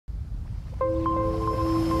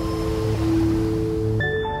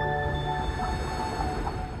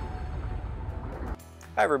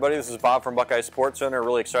Hi everybody, this is Bob from Buckeye Sports Center.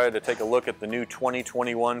 Really excited to take a look at the new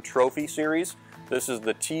 2021 Trophy series. This is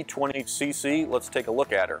the T20 CC. Let's take a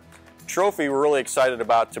look at her. Trophy, we're really excited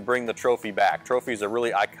about to bring the Trophy back. Trophy is a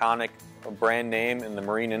really iconic brand name in the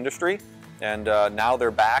marine industry, and now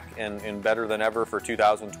they're back and better than ever for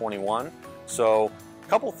 2021. So a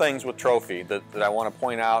couple things with Trophy that I want to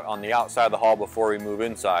point out on the outside of the hull before we move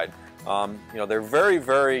inside. They're very,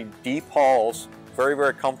 very deep hulls, very,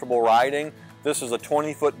 very comfortable iving. This is a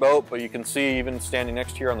 20-foot boat, but you can see even standing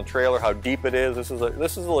next to here on the trailer how deep it is. This is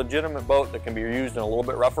a legitimate boat that can be used in a little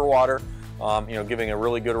bit rougher water, giving a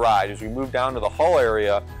really good ride. As we move down to the hull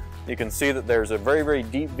area, you can see that there's a very, very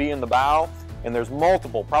deep V in the bow, and there's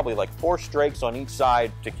multiple, probably like 4 strakes on each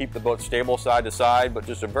side to keep the boat stable side to side, but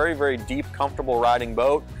just a very, very deep, comfortable riding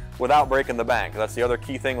boat without breaking the bank. That's the other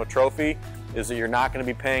key thing with Trophy, is that you're not going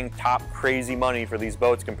to be paying top crazy money for these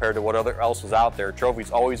boats compared to what else is out there.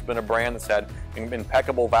 Trophy's always been a brand that's had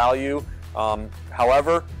impeccable value.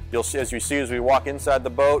 However, you'll see as we walk inside the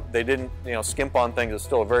boat, they didn't skimp on things. It's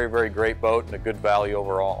still a very, very great boat and a good value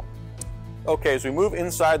overall. Okay, as we move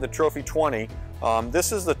inside the Trophy 20,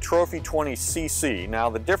 this is the Trophy 20 CC. Now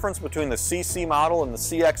the difference between the CC model and the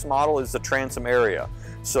CX model is the transom area.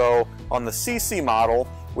 So on the CC model,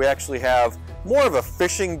 we actually have more of a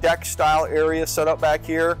fishing deck style area set up back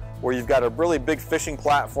here, where you've got a really big fishing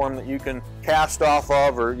platform that you can cast off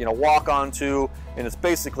of or walk onto, and it's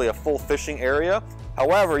basically a full fishing area.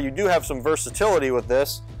 However, you do have some versatility with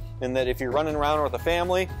this, in that if you're running around with a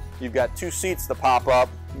family, you've got 2 seats that pop up,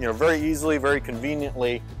 very easily, very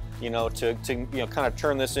conveniently, to kind of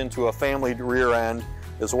turn this into a family rear end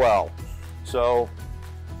as well. So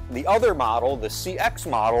the other model, the CX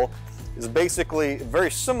model, is basically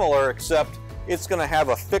very similar, except it's going to have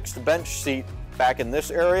a fixed bench seat back in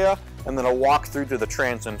this area and then a walk through to the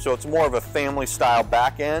transom. So it's more of a family style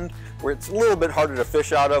back end, where it's a little bit harder to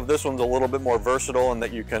fish out of. This one's a little bit more versatile in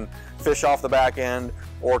that you can fish off the back end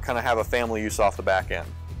or kind of have a family use off the back end.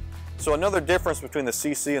 So another difference between the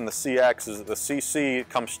CC and the CX is that the CC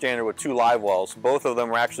comes standard with 2 live wells. Both of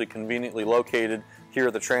them are actually conveniently located here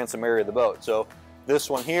at the transom area of the boat. So this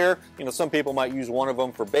one here, some people might use one of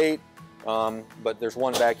them for bait, but there's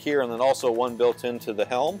one back here and then also one built into the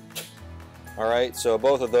helm. All right, so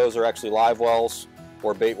both of those are actually live wells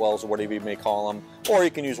or bait wells or whatever you may call them, or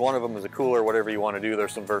you can use one of them as a cooler, whatever you want to do.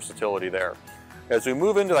 There's some versatility there. As we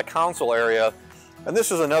move into the console area, and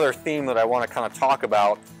this is another theme that I want to kind of talk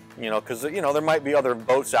about, because there might be other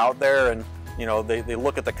boats out there, and they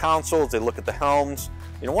look at the consoles, they look at the helms.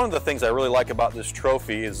 One of the things I really like about this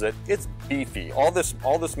Trophy is that it's beefy. All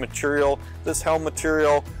this material, this helm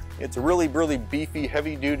material, it's really, really beefy,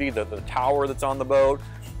 heavy duty. The tower that's on the boat,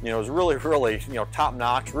 is really, really, top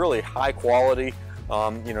notch, really high quality.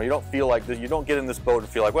 You don't feel like this, you don't get in this boat and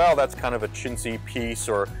feel like, well, that's kind of a chintzy piece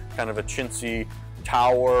or kind of a chintzy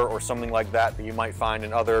tower or something like that you might find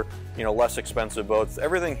in other, less expensive boats.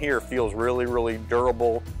 Everything here feels really, really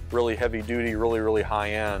durable, really heavy duty, really, really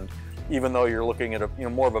high end, even though you're looking at a,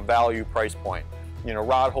 more of a value price point.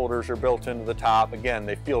 Rod holders are built into the top. Again,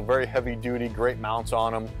 they feel very heavy duty, great mounts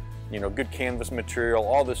on them, good canvas material.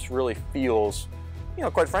 All this really feels,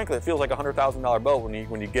 quite frankly, it feels like a $100,000 boat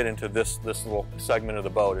when you get into this little segment of the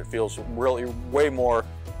boat. It feels really way more,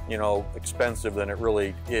 expensive than it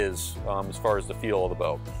really is as far as the feel of the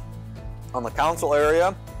boat. On the console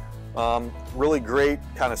area, really great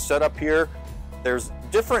kind of setup here. There's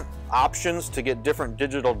different options to get different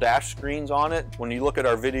digital dash screens on it. When you look at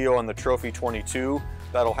our video on the Trophy 22,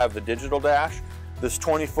 that'll have the digital dash. This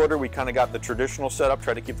 20-footer, we kind of got the traditional setup,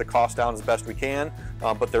 try to keep the cost down as best we can,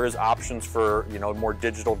 but there is options for more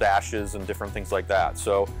digital dashes and different things like that.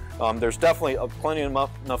 So there's definitely plenty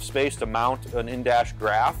enough space to mount an in-dash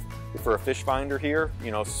graph for a fish finder here,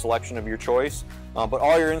 selection of your choice. But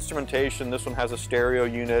all your instrumentation, this one has a stereo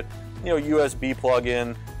unit, USB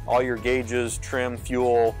plug-in, all your gauges, trim,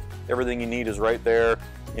 fuel, everything you need is right there.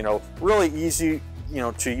 Really easy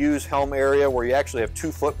to use helm area, where you actually have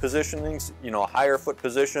 2 foot positionings, a higher foot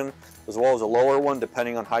position as well as a lower one,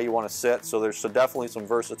 depending on how you want to sit. So there's definitely some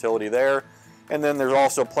versatility there. And then there's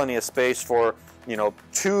also plenty of space for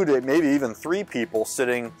 2 to maybe even 3 people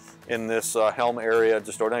sitting in this helm area,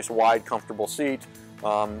 just a nice wide comfortable seat,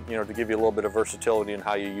 to give you a little bit of versatility in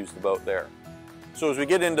how you use the boat there. So as we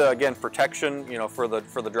get into, again, protection, for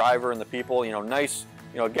the driver and the people, nice,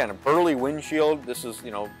 again, a burly windshield. This is,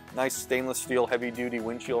 nice stainless steel heavy duty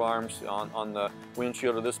windshield arms on the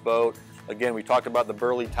windshield of this boat. Again, we talked about the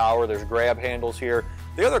burly tower. There's grab handles here.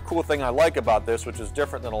 The other cool thing I like about this, which is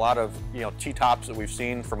different than a lot of T-tops that we've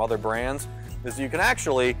seen from other brands, is you can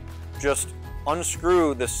actually just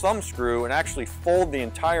unscrew this thumb screw and actually fold the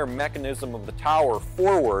entire mechanism of the tower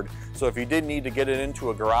forward. So if you did need to get it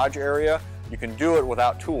into a garage area, you can do it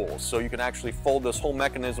without tools. So you can actually fold this whole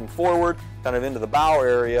mechanism forward, kind of into the bow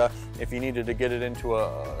area, if you needed to get it into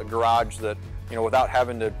a garage that, you know, without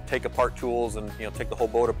having to take apart tools and, you know, take the whole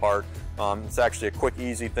boat apart. It's actually a quick,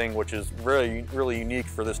 easy thing, which is really, really unique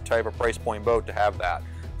for this type of price point boat to have that.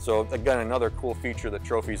 So again, another cool feature that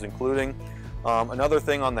Trophy's including. Another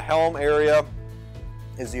thing on the helm area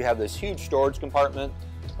is you have this huge storage compartment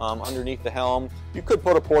underneath the helm. You could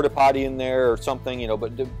put a porta potty in there or something, you know,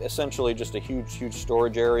 but essentially just a huge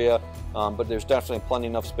storage area. But there's definitely plenty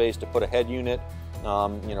enough space to put a head unit,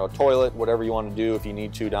 you know, a toilet, whatever you want to do if you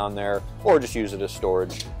need to down there, or just use it as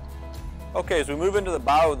storage. Okay, as we move into the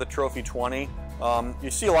bow of the Trophy 20,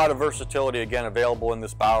 you see a lot of versatility again available in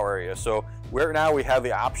this bow area. So right now we have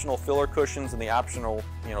the optional filler cushions and the optional,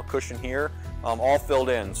 you know, cushion here, all filled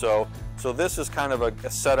in. So this is kind of a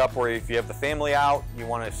setup where if you have the family out, you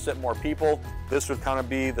want to sit more people, this would kind of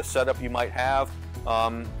be the setup you might have.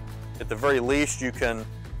 At the very least, you can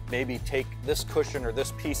maybe take this cushion or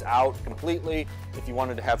this piece out completely. If you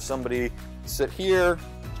wanted to have somebody sit here,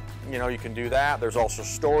 you know, you can do that. There's also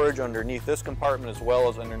storage underneath this compartment as well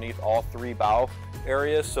as underneath all three bow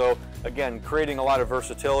areas. So again, creating a lot of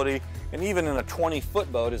versatility. And even in a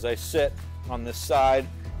 20-foot boat, as I sit on this side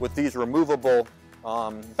with these removable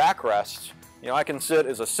backrests, you know, I can sit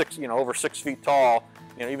as a over 6 feet tall.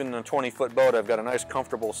 You know, even in a 20-foot boat, I've got a nice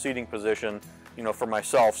comfortable seating position, you know, for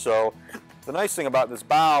myself. So the nice thing about this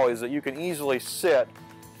bow is that you can easily sit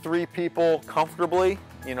 3 people comfortably,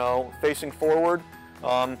 you know, facing forward.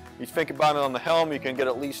 You think about it on the helm, you can get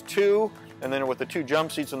at least 2, and then with the 2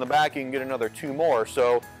 jump seats in the back, you can get another 2 more.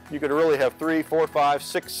 So you could really have 3, 4, 5,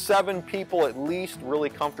 6, 7 people at least really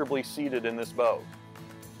comfortably seated in this boat.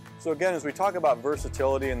 So again, as we talk about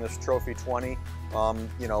versatility in this Trophy 20,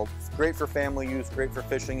 you know, great for family use, great for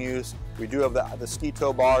fishing use. We do have the ski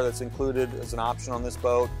tow bar that's included as an option on this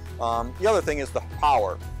boat. The other thing is the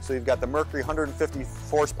power. So you've got the Mercury 150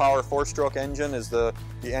 horsepower 4-stroke engine is the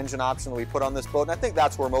engine option that we put on this boat. And I think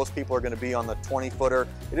that's where most people are going to be on the 20-footer.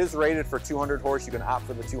 It is rated for 200 horse. You can opt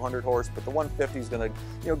for the 200 horse, but the 150 is going to,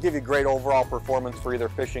 you know, give you great overall performance for either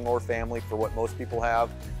fishing or family for what most people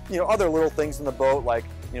have. You know, other little things in the boat like,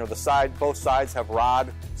 you know, both sides have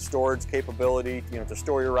rod storage capability, you know, to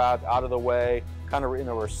store your rod out of the way, kind of in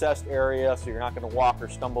a recessed area so you're not going to walk or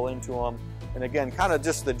stumble into them. And again, kind of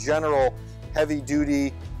just the general heavy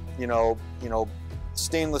duty, you know,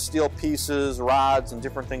 stainless steel pieces, rods, and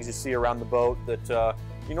different things you see around the boat that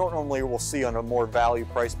you don't normally will see on a more value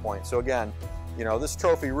price point. So again, you know, this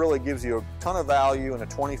Trophy really gives you a ton of value in a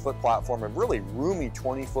 20-foot platform, a really roomy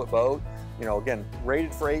 20-foot boat. You know, again,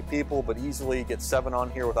 rated for 8 people, but easily get 7 on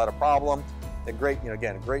here without a problem. A great, you know,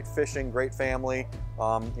 again, great fishing, great family.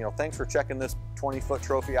 You know, thanks for checking this 20-foot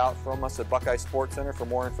Trophy out from us at Buckeye Sports Center. For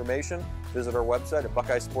more information, visit our website at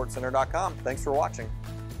buckeyesportscenter.com. Thanks for watching.